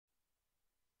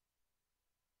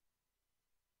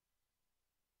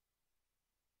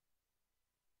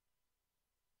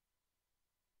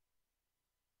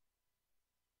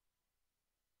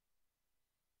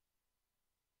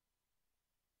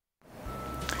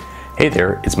Hey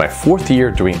there, it's my 4th year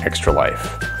doing Extra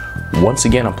Life. Once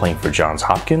again, I'm playing for Johns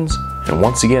Hopkins, and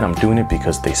once again, I'm doing it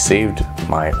because they saved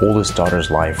my oldest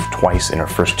daughter's life twice in her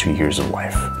first 2 years of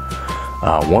life.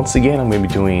 Once again, I'm going to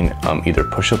be doing either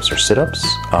push-ups or sit-ups.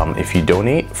 If you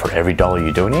donate, for every dollar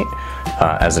you donate,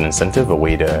 as an incentive, a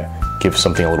way to give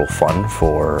something a little fun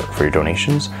for your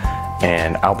donations.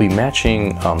 And I'll be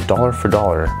matching dollar for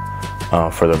dollar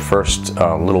for the first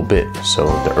little bit. So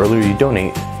the earlier you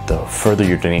donate, the further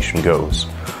your donation goes.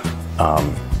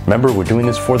 Remember, we're doing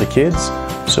this for the kids,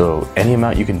 so any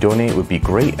amount you can donate would be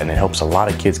great, and it helps a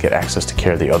lot of kids get access to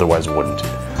care they otherwise wouldn't.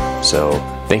 So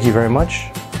thank you very much,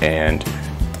 and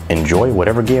enjoy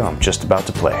whatever game I'm just about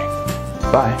to play.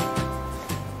 Bye.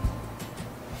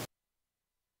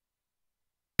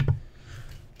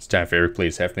 It's time for Eric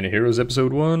Plays Half Minute Heroes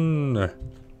Episode 1.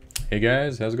 Hey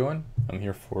guys, how's it going? I'm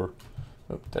here for...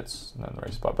 Oh, that's not in the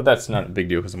right spot, but that's not a big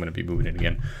deal because I'm going to be moving it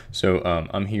again. So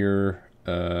I'm here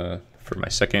for my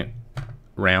second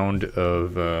round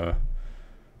of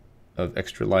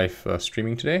Extra Life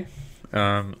streaming today.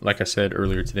 Like I said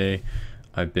earlier today,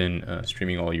 I've been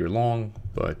streaming all year long,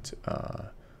 but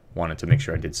wanted to make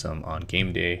sure I did some on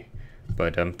game day.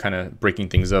 But I'm kind of breaking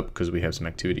things up because we have some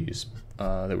activities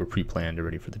that were pre-planned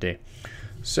already for the day.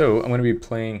 So I'm going to be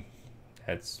playing...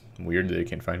 That's weird that they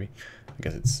can't find me. I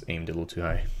guess it's aimed a little too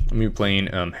high. I'm going to be playing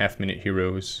Half Minute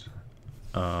Heroes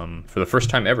for the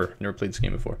first time ever. Never played this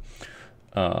game before.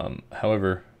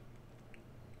 However,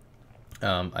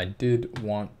 I did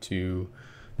want to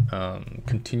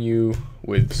continue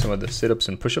with some of the sit-ups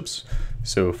and push-ups.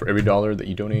 So for every dollar that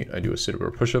you donate, I do a sit-up or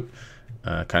a push-up.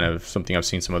 Kind of something I've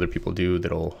seen some other people do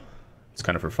it's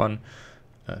kind of for fun.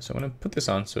 So I'm going to put this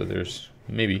on so there's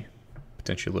maybe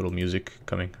potentially a little music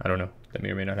coming. I don't know. That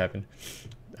may or may not happen.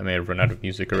 I may have run out of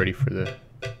music already for the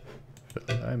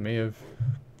I may have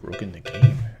broken the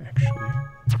game,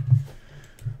 actually.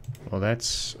 Well,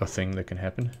 that's a thing that can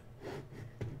happen.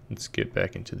 Let's get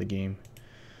back into the game.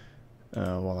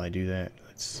 While I do that,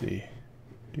 let's see.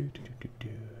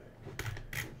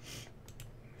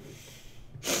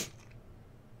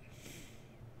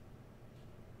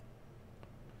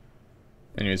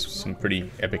 Anyways, some pretty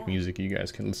epic music you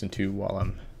guys can listen to while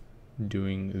I'm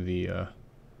doing the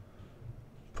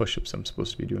push-ups I'm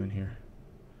supposed to be doing here.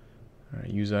 Alright,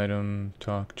 use item,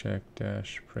 talk, check,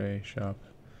 dash, pray, shop,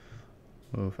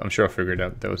 move. I'm sure I'll figure it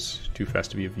out. That was too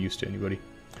fast to be of use to anybody.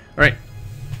 Alright.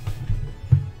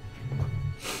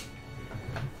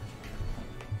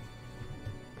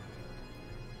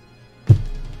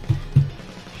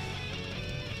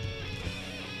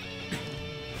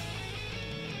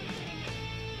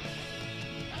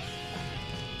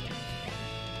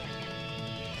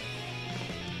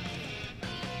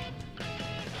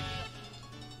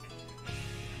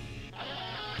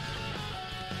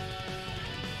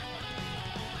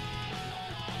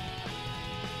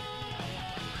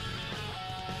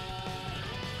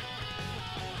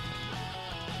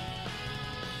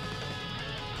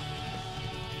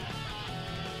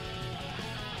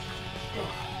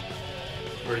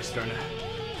 Already starting to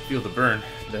feel the burn.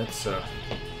 That's in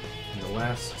the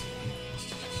last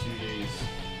 2 days.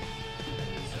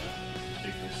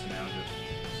 Ridiculous amount of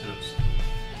sit-ups.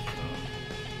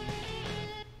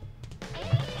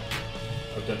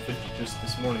 I've done 50 just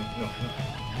this morning. No,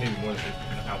 maybe more than 50.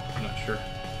 I'm not sure.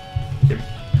 The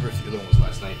other one was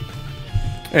last night.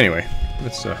 Anyway,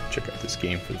 let's check out this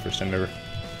game for the first time ever.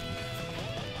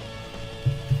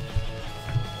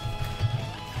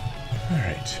 All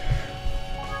right.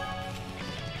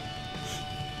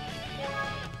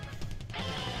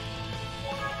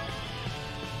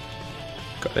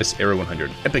 Goddess Era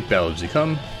 100. Epic battles to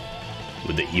come.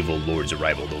 With the evil lord's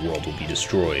arrival, the world will be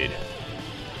destroyed.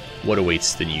 What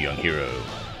awaits the new young hero?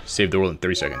 Save the world in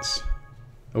 30 seconds.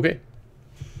 Okay.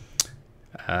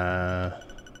 I'll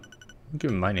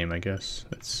give him my name, I guess.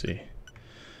 Let's see.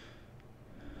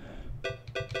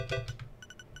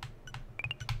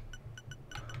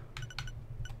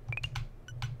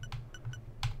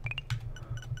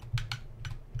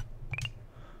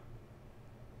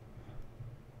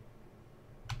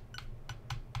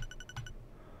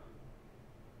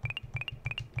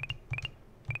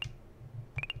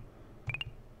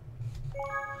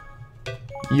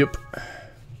 Yep.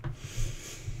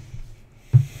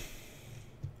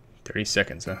 30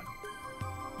 seconds, huh?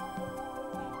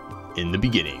 In the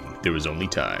beginning, there was only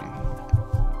time.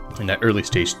 In that early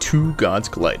stage, two gods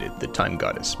collided. The time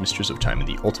goddess, mistress of time, and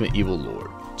the ultimate evil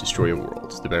lord, destroyer of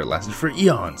worlds. The battle lasted for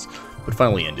eons, but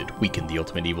finally ended. Weakened, the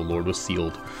ultimate evil lord was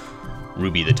sealed.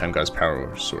 Ruby, the time goddess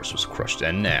power source, was crushed,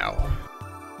 and now...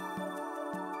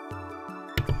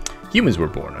 Humans were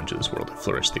born onto this world and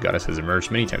flourished. The goddess has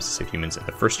emerged many times to save humans. In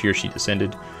the first year she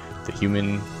descended, the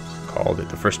humans called it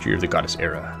the first year of the goddess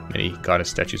era. Many goddess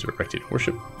statues were erected in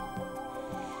worship.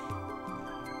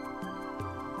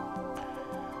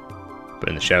 But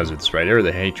in the shadows of this right era,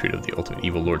 the hatred of the ultimate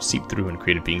evil lord seeped through and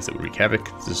created beings that would wreak havoc.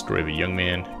 This is the story of a young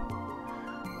man.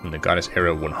 When the goddess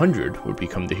era 100 would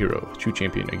become the hero, a true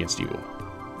champion against evil.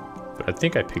 But I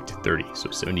think I picked 30, so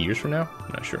 70 years from now?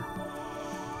 I'm not sure.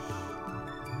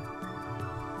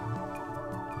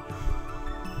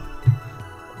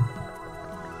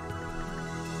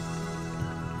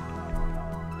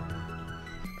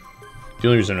 The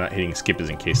only reason I'm not hitting skip is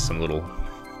in case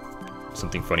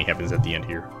something funny happens at the end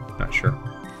here. Not sure.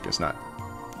 Guess not.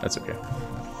 That's okay.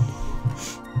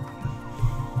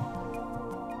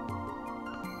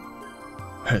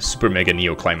 Super mega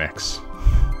neo climax.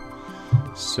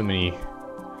 So many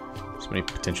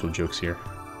potential jokes here.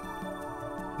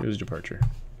 Here's departure.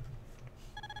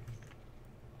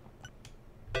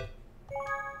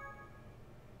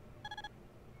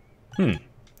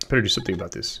 Better do something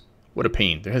about this. What a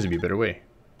pain. There has to be a better way.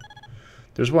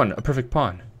 There's one. A perfect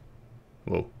pawn.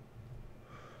 Whoa.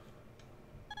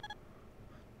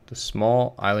 The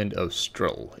small island of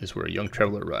Strull is where a young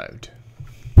traveler arrived.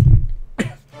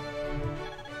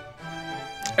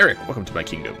 Eric, welcome to my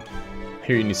kingdom. I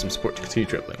hear you need some support to continue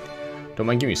traveling. Don't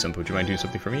mind giving you some, but would you mind doing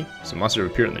something for me? Some monsters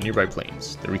have appeared on the nearby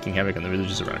plains. They're wreaking havoc on the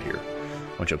villages around here.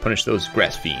 I want you to punish those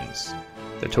grass fiends.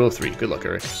 They're total of 3. Good luck,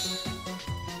 Eric.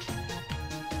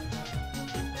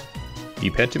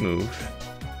 D-pad to move.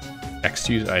 X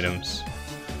to use items.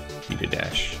 B to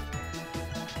dash.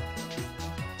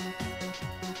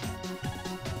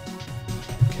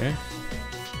 Okay.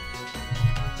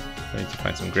 I need to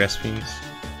find some grass fiends.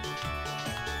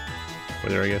 Over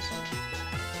there, I guess.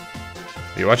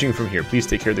 If you're watching from here, please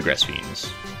take care of the grass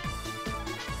fiends.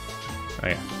 Oh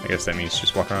yeah, I guess that means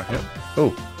just walk around. Yep.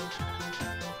 Oh!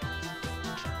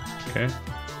 Okay.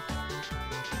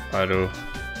 Auto.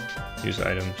 Use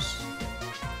items.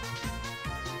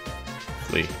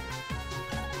 Flee.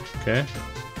 Okay.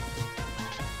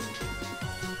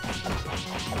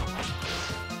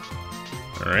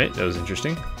 Alright, that was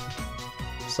interesting.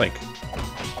 It's like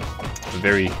a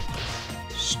very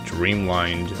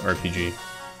streamlined RPG.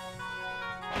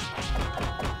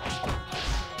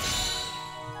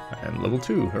 I am level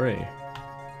 2, hooray.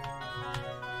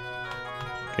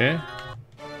 Okay.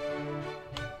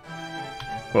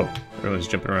 Whoa, everyone's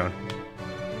jumping around.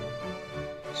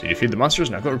 So you defeated the monsters,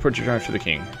 now go report your triumph to the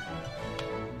king.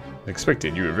 As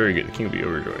expected, you were very good, the king will be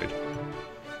overjoyed.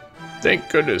 Thank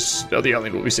goodness, now the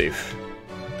island will be safe.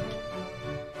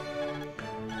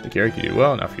 Thank you, Eric, you did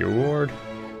well, now for your reward.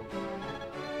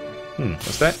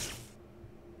 What's that?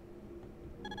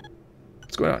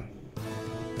 What's going on?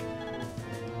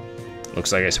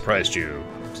 Looks like I surprised you.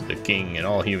 To the king and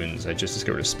all humans, I just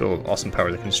discovered a spell of awesome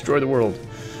power that can destroy the world.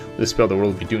 With this spell, the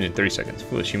world will be doomed in 30 seconds.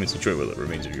 Foolish humans, enjoy what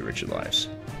remains of your wretched lives.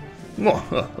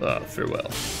 Farewell.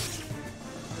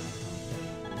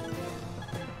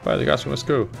 By the gods, we must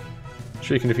go.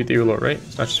 Sure, you can defeat the evil lord, right?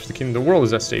 It's not just for the king, the world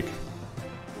is at stake.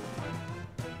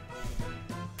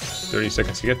 30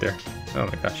 seconds to get there. Oh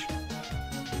my gosh.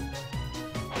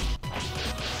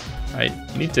 I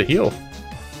need to heal.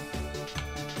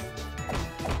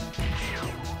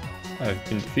 I've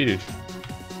been defeated.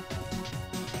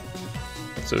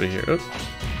 What's over here? Oh.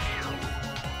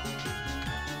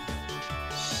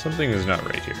 Something is not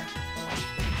right here.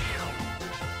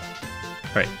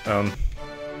 Right,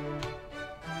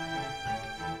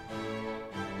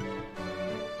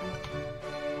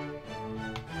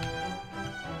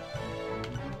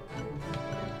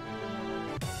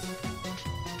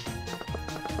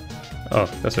 oh,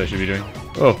 that's what I should be doing.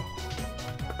 Oh.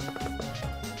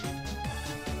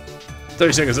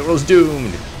 30 seconds, the world's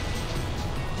doomed!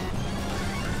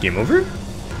 Game over?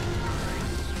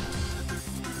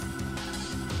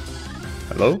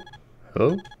 Hello?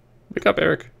 Hello? Wake up,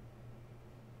 Eric.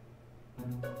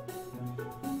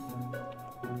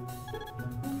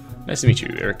 Nice to meet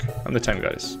you, Eric. I'm the time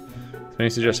goddess. Any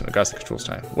suggestion the goddess that controls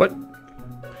time? What?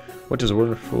 What does a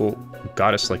wonderful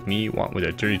goddess like me want with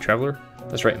a dirty traveler?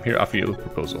 That's right, I'm here to offer you a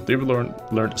proposal. The evil lord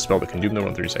learned a spell that can doom the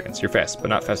world in 30 seconds. You're fast, but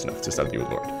not fast enough to stop the evil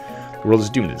lord. The world is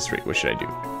doomed at this rate. What should I do?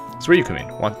 That's where you come in.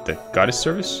 Want the goddess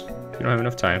service? If you don't have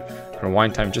enough time, or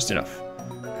wind time just enough.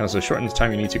 And also shorten the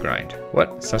time you need to grind.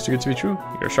 What? Sounds too good to be true?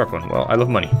 You're a sharp one. Well, I love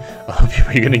money. I'll help you,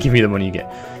 but you're gonna give me the money you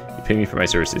get. You pay me for my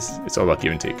services. It's all about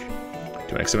give and take. Do you want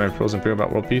to accept my proposal and bring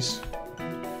about world peace?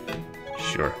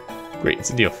 Sure. Great, it's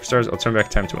a deal. For stars, I'll turn back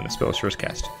time to when the spell is first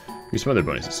cast. Give you some other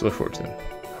bonuses, so look forward to them.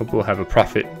 Hope we'll have a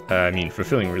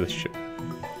fulfilling relationship.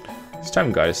 This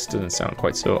time goddess doesn't sound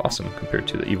quite so awesome compared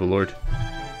to the evil lord.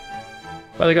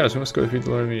 By the goddess, we must go defeat the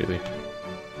lord immediately.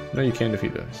 No, you can't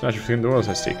defeat them. It's not your freedom, the world is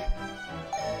at stake.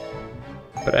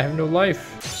 But I have no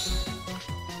life.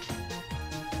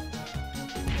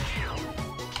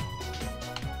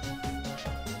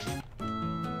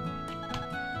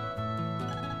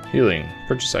 Healing.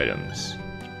 Purchase items.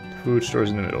 Food stores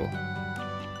in the middle.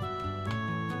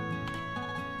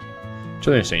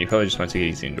 Totally understand. You probably just want to take it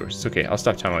easy indoors. It's okay. I'll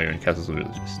stop time while you're in castles and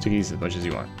villages. Take it easy as much as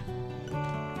you want.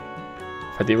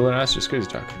 Fight the evil and ask, just crazy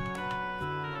talk.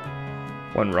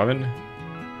 1 ramen.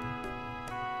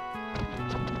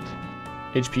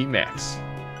 HP max.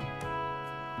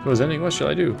 What is ending? What shall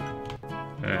I do?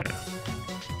 I don't know.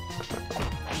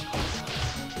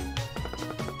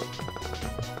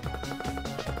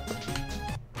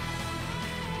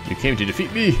 You came to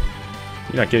defeat me!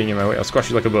 You're not getting in my way. I'll squash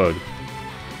you like a bug.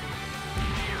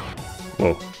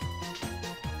 Whoa.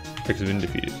 Rick has been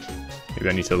defeated. Maybe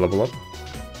I need to level up?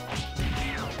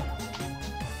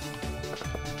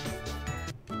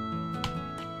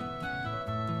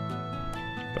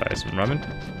 Buy some ramen.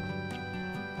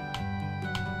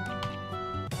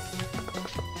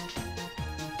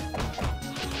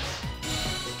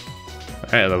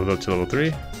 Alright, I leveled up to level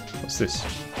 3. What's this?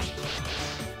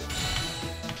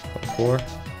 Level 4.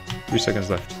 3 seconds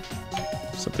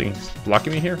left. Something's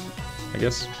blocking me here, I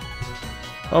guess.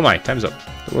 Oh my, time's up.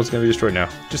 The world's gonna be destroyed now.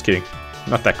 Just kidding.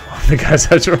 Not that cool. The guys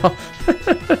after all.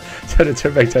 Trying to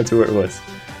turn back time to where it was.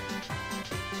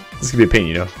 This could be a pain,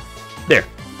 you know. There.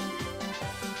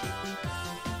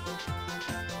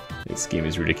 This game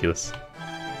is ridiculous.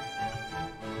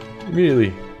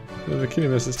 Immediately. The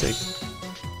kingdom has to stake.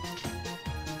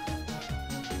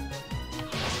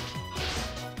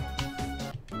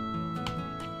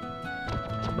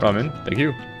 Ramen, thank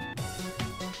you.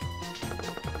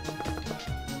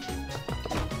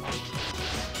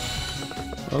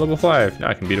 Oh, level 5. Now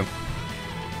I can beat him.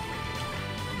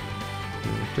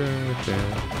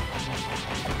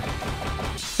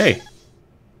 Hey!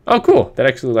 Oh, cool! That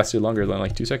actually lasted longer than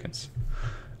like 2 seconds.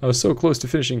 I was so close to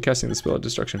finishing casting the spell of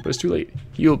destruction, but it's too late.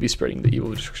 You'll be spreading the evil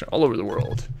of destruction all over the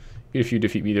world. Even if you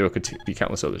defeat me, there will be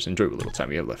countless others. Enjoy what little time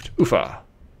we have left. Oofa!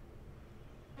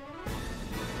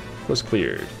 Was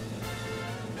cleared.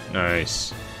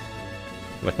 Nice.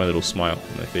 I like my little smile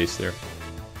on my face there.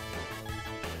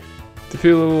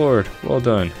 Defeat the Lord. Well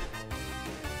done.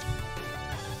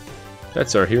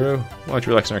 That's our hero. Why don't you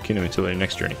relax in our kingdom until your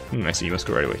next journey? I see. You must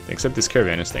go right away. Accept this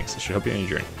caravan as thanks. It should help you on your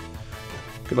journey.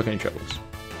 Good luck on your travels.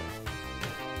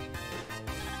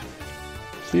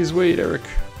 Please wait, Eric.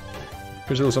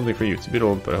 Here's a little something for you. It's a bit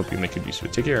old, but I hope you make good use of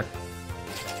it. Take care.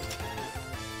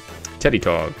 Teddy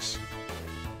Togs.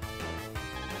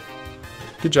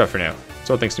 Good job for now. It's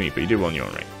all thanks to me, but you did well in your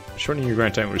own right. Shortening your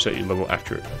grind time will reset your level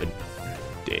after a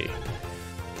day.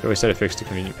 There are always side effects to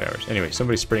convenient powers. Anyway,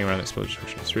 somebody's spreading around that spell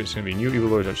destruction. It's going to be new evil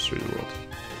lords that destroy the world.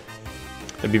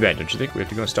 That'd be bad, don't you think? We have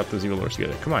to go and stop those evil lords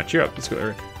together. Come on, cheer up. Let's go,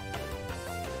 Eric.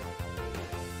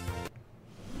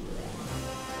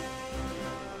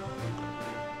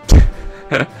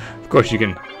 Of course you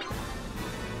can.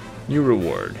 New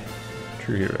reward.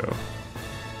 True hero.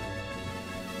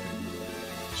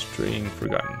 Straying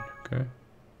forgotten. Okay.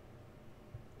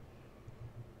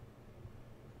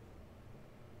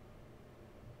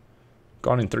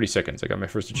 Gone in 30 seconds. I got my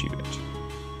first achievement.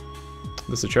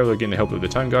 This is the traveler getting the help of the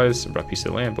time guys and brought peace to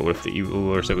the land, but what if the evil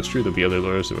lords that was true? There'll be other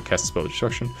lords that will cast a spell of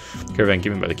destruction. The caravan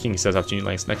given by the king sets off to new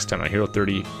lands next time on Hero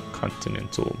 30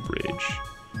 Continental Bridge.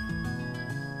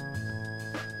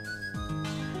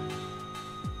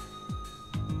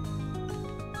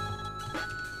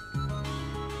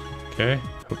 Okay,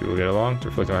 hope you will get along. To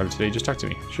reflect on what happened today, just talk to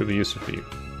me. It should be useful for you.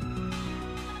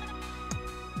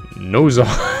 Knows-all.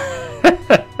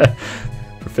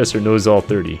 Professor Knows-all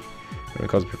 30. What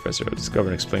calls a professor? I'll discover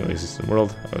and explain what exists in the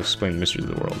world. I'll explain the mysteries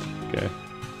of the world. Okay.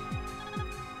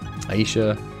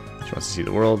 Aisha, she wants to see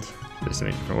the world. There's so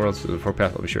many different worlds. So the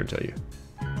forepath, I'll be sure to tell you.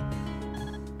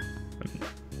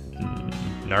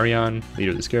 Narayan,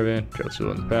 leader of this caravan. Travels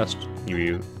through in the past.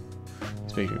 You.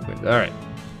 Alright.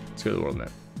 Let's go to the world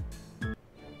map.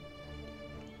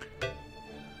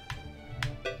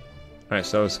 Alright,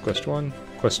 so that was quest 1.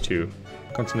 Quest 2.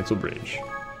 Continental Bridge.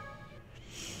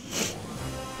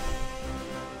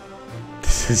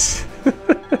 This is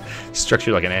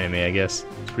structured like an anime, I guess.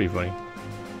 It's pretty funny.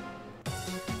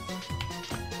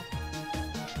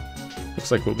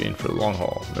 Looks like we'll be in for the long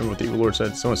haul. Remember what the evil lord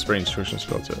said? Someone's spreading destruction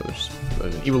spell to others.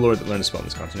 There's an evil lord that learned a spell on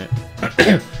this continent.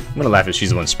 I'm gonna laugh if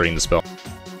she's the one spreading the spell.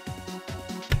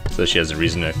 So she has a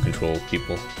reason to control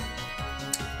people.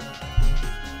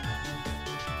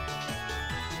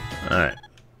 Alright.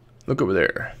 Look over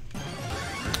there.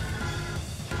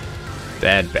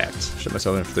 Bad bats. Shut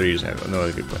myself in for 30 years and have no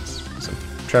other good plans. Some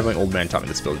traveling old man taught me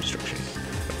the spell of destruction.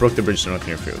 I broke the bridge so no one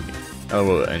can interfere with me. I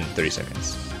will end 30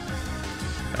 seconds.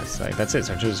 That's it.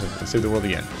 So let's save the world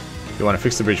again. You want to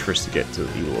fix the bridge first to get to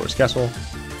the Evil Lord's castle.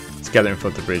 Let's gather info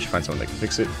at the bridge, find someone that can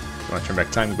fix it. If you want to turn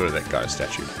back time, go to that goddess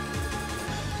statue.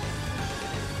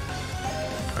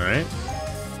 Alright.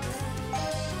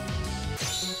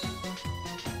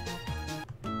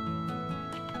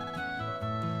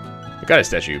 The goddess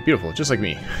statue, beautiful, just like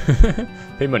me.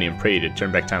 Pay money and pray to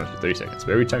turn back time for 30 seconds.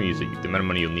 But every time you use it, the amount of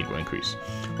money you'll need will increase.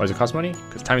 Why does it cost money?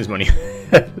 Because time is money.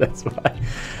 That's why.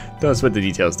 Don't sweat the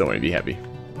details, don't worry, be happy.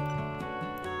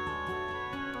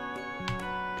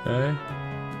 Okay.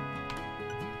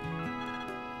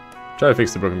 Try to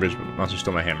fix the broken bridge, but the monster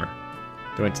stole my hammer.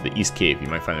 Go into the east cave, you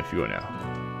might find a few now.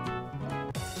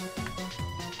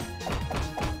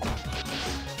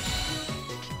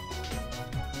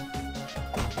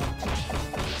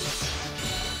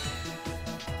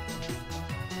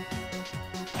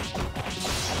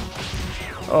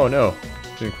 Oh no,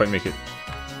 didn't quite make it.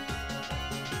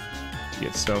 To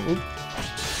get some. Oop.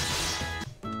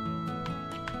 I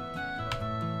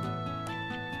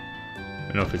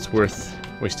don't know if it's worth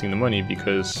wasting the money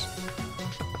because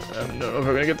I don't know if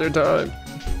I'm gonna get there in time.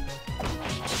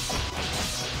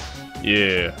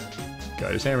 Yeah,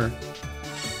 got his hammer.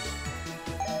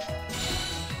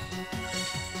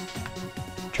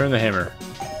 Turn the hammer.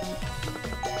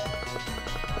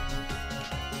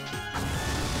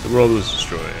 The world was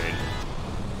destroyed.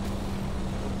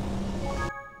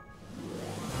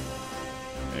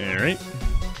 Alright.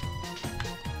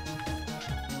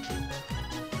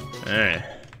 Alright.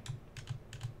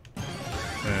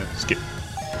 Skip.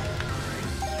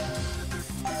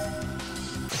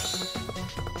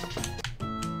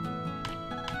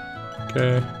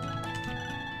 Okay.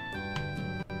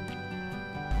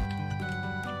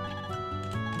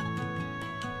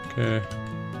 Okay.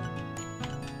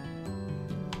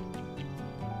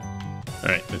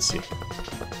 Alright, let's see.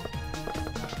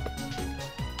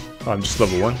 Oh, I'm just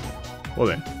level 1? Well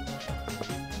then.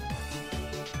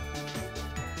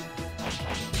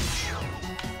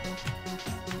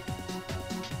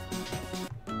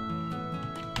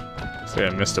 So yeah,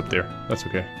 I messed up there. That's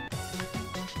okay.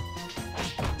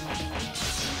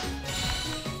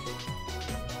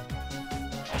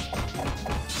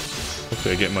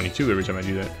 Hopefully I get money too every time I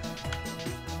do that.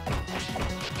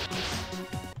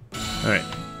 Alright.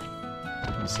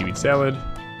 Seaweed salad.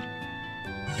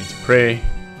 Need to pray.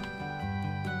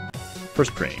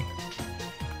 First praying.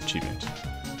 Achievement.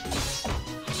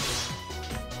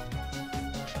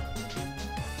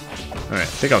 Alright, I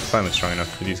think I'm finally strong enough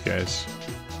for these guys.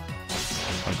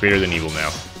 I'm greater than evil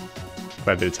now.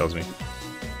 Glad that it tells me.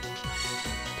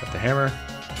 Got the hammer.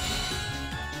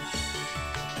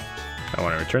 I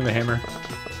want to return the hammer.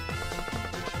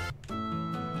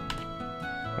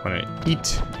 I want to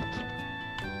eat.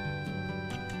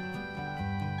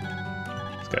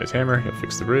 This guy's hammer. He'll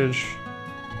fix the bridge.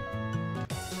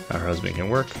 Our husband can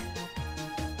work.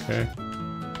 Okay.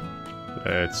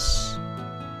 Let's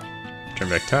turn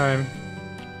back time.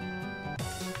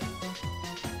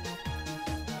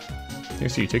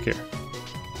 Thanks to you. Take care.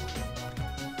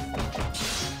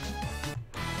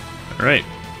 Alright.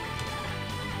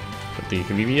 Don't think you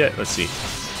can beat me yet. Let's see.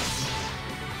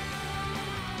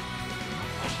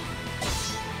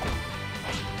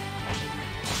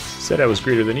 Said I was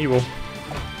greater than evil.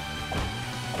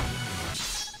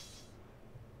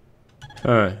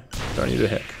 Darn you to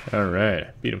heck.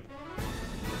 Alright, beat him.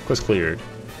 Quest cleared.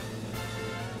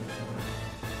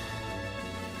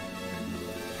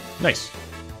 Nice.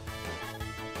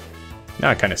 Now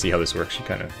I kind of see how this works. You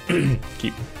kind of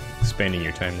keep expanding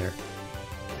your time there.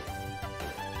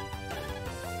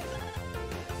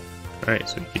 Alright,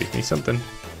 so you gave me something.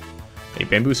 A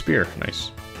bamboo spear.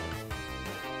 Nice.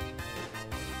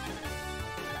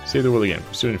 Save the world again.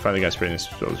 Pursue and find the guy spreading this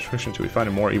spell destruction until we find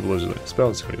a more evil lizard spell.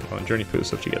 It's going to be a long journey. Put this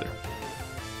stuff together.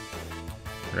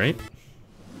 Right?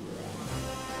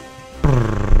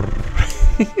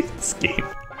 This game.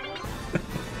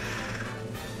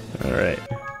 Alright.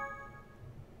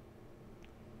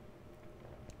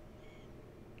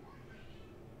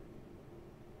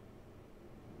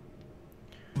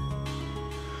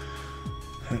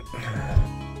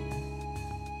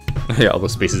 Yeah, all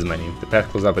those spaces in my name. The path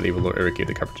closed out by the evil lord Eric gave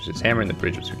the carpenters his hammer and the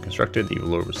bridge was reconstructed. The evil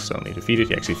lord was suddenly defeated.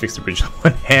 He actually fixed the bridge with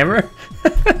one hammer.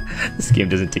 This game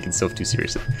doesn't take itself too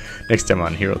seriously. Next time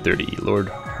on Hero 30, Lord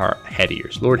had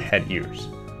ears. Lord had ears.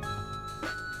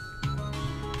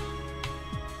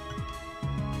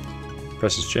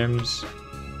 Precious gems.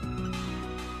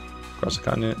 Across the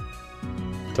continent.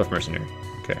 Tough mercenary.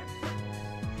 Okay.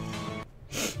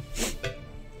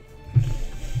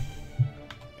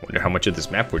 Wonder how much of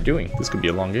this map we're doing. This could be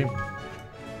a long game.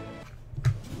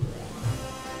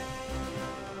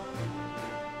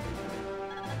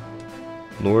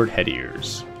 Lord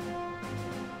Headears.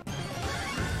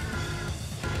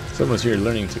 Someone's here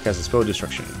learning to cast a spell of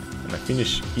destruction, and my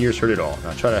fiendish ears heard it all.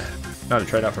 Now to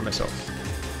try it out for myself.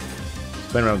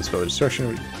 Playing around with the spell of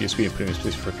destruction, be a speed and put him in his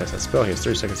place before I cast that spell. He has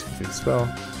 30 seconds to complete the spell.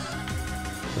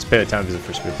 Let's pay that time visit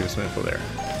first. We'll pick up some info there.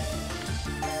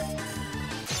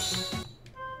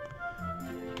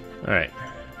 Alright.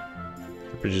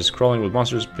 The bridge is crawling with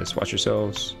monsters. Just watch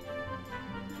yourselves.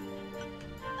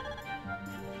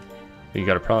 You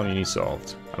got a problem you need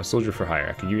solved. I'm a soldier for hire.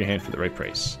 I can give you a hand for the right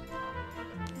price.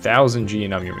 1,000 G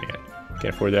and I'm your man.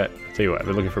 Can't afford that? I'll tell you what, I've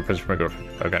been looking for a present for my girlfriend.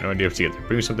 I've got no idea what to get there.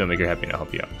 Bring me something that'll make her happy and I'll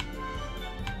help you out.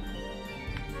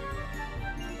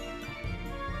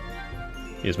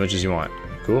 Get as much as you want.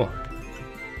 Cool.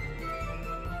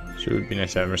 Sure would be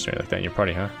nice to have a mercenary like that in your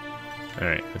party, huh?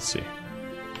 Alright, let's see.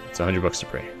 It's $100 to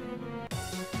pray.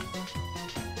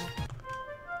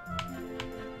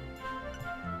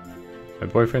 My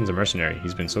boyfriend's a mercenary.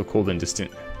 He's been so cold and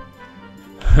distant.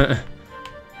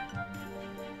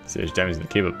 See, there's diamonds in the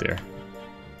cave up there.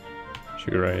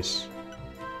 Sugar rice.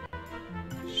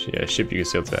 Yeah, ship you can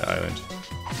sail to that island.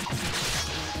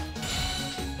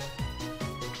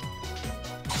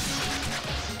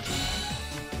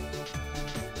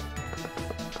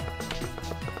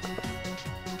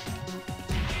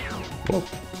 Whoa.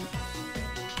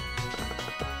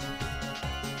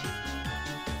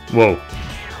 Whoa.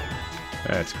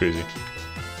 That's crazy.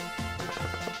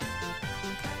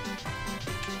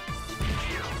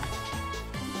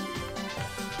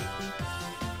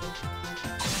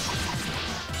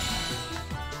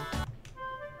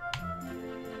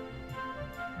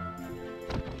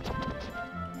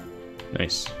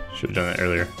 Nice. Should have done that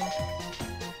earlier.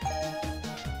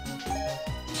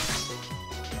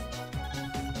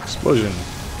 Explosion.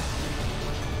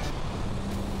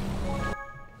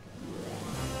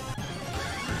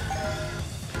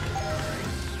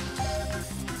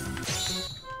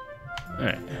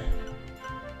 Alright.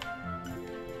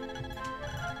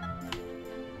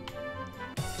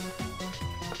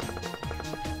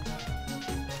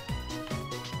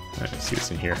 Alright, let's see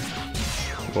what's in here.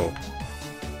 Whoa.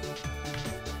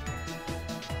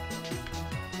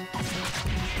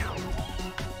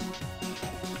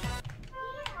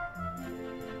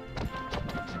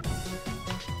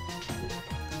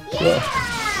 Hello.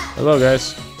 Hello,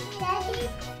 guys. Daddy,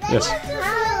 Yes.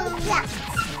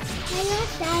 Can you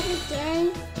start again?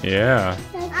 Yeah.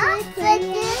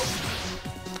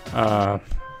 I'll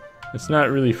It's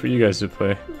not really for you guys to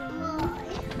play.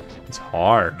 It's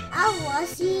hard.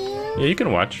 watch you. Yeah, you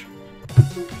can watch. I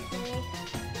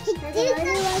really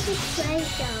want to play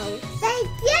though. They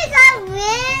did not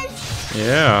win.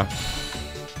 Yeah.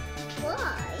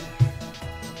 Why?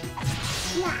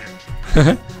 Yeah.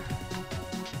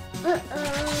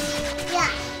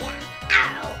 Yeah.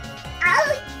 Ow. Ow.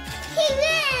 He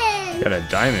wins. Got a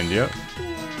diamond, yep.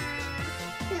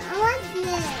 I want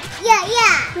this. Yeah.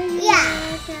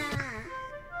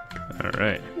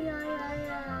 Alright.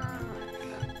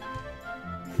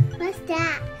 What's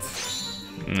that?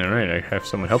 Alright, I have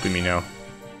someone helping me now.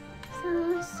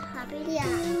 So happy. Yeah.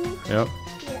 Yep.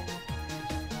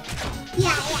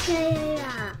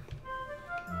 Yeah.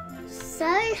 So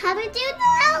happy to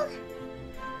know.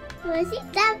 Was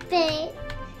it that big?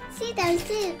 See those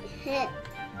two hit.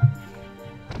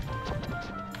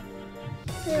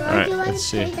 Alright, let's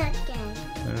see. Play that game.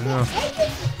 I don't know.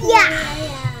 Yeah.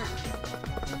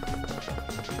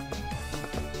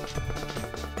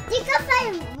 Think if I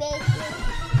make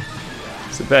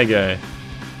It's a bad guy.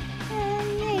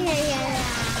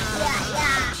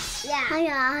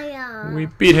 Yeah. We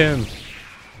beat him.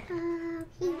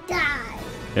 He died.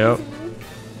 Yep.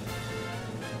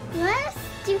 What's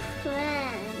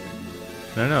different?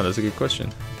 I don't know, that's a good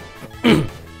question.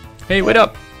 Hey, wait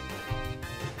up!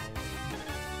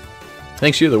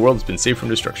 Thanks to you, the world has been saved from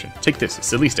destruction. Take this, it's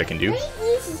the least I can do.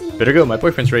 Better go, my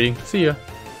boyfriend's waiting. See ya.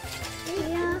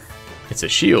 It's a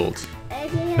shield.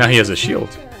 Now he has a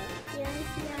shield.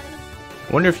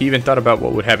 I wonder if he even thought about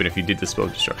what would happen if he did the spell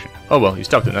of destruction. Oh well, he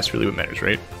stopped him, that's really what matters,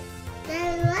 right? I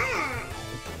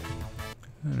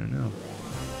don't know.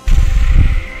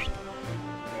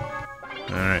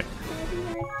 Alright.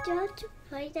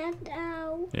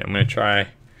 Yeah, I'm gonna try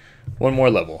one more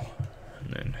level.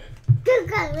 And then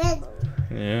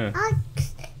yeah.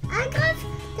 I got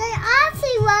the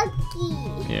Aussie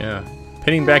monkey. Yeah.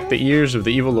 Pinning back the ears of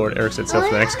the evil lord, Eric set sail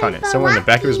for the next continent. Somewhere in the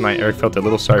back of his mind, Eric felt a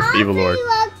little sorry for the evil lord.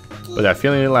 But that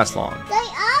feeling didn't last long. They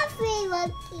are free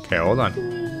lucky. Okay, hold on.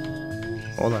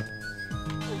 Hold on.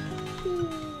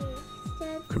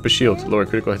 Equip a shield to lower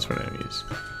critical hits from enemies.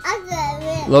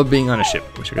 Love being on a ship.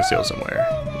 Wish I could sail somewhere.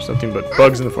 There's nothing but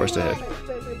bugs in the forest ahead.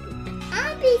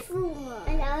 I'll be full.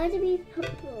 And I want to be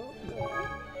purple.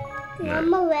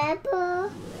 I'm a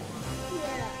rebel.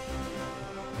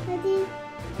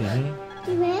 Yeah. Ready?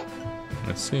 You ready?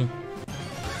 Let's see.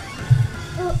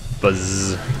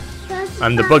 Buzz.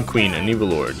 I'm the bug queen, an evil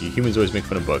lord. You humans always make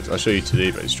fun of bugs. I'll show you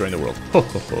today by destroying the world. Ho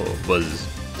ho ho, Buzz.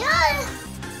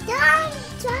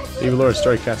 The evil lord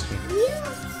started casting.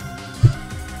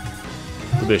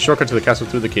 There'll be a shortcut to the castle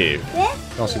through the cave. You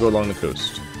can also go along the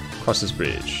coast. Cross this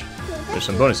bridge. There's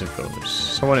some bonus info.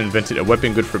 Someone invented a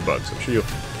weapon good for bugs. I'm sure you'll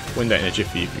win that in a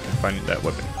jiffy if you can find that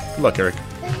weapon. Good luck, Eric.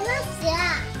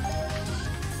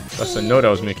 That's the note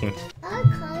I was making.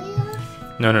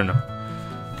 No.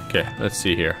 Okay, let's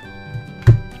see here.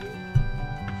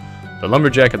 The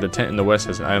lumberjack at the tent in the west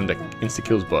has an item that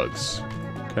insta-kills bugs.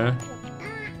 Okay.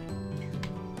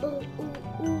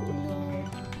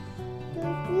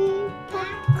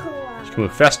 You can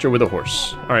move faster with a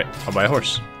horse. Alright, I'll buy a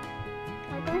horse.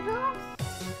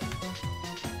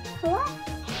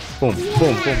 Boom,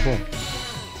 boom, boom, boom.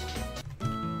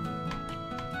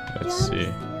 Let's see.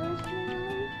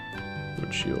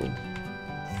 Wood shield.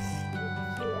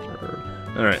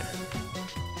 Alright.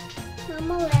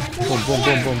 Boom, boom,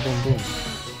 boom, boom, boom, boom.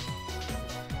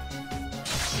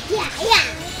 Yeah.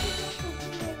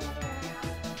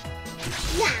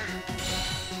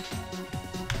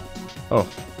 Oh.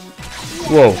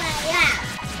 Whoa.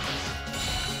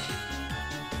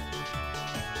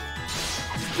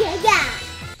 Yeah.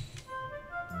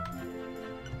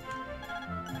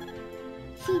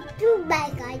 She too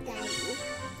bad, guys.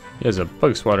 He has a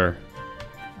bug swatter.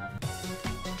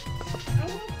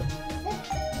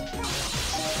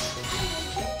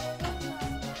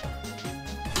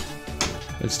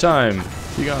 It's time.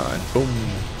 Be gone. Boom.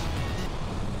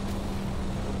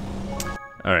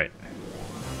 Alright.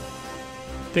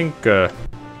 I think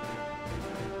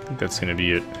that's gonna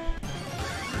be it.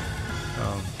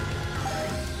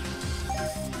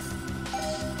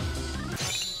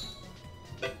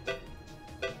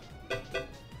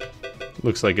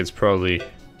 Looks like it's probably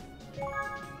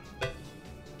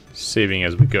saving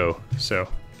as we go, so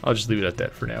I'll just leave it at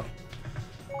that for now.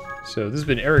 So this has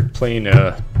been Eric playing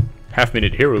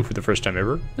Half-Minute Hero for the first time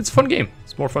ever. It's a fun game.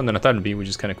 It's more fun than I thought it'd be, which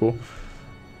is kind of cool.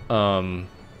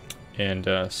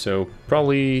 So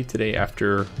probably today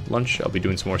after lunch I'll be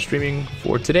doing some more streaming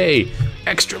for today,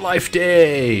 Extra Life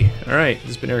Day. Alright, this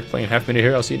has been Eric playing Half-Minute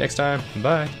Hero. I'll see you next time.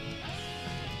 Bye.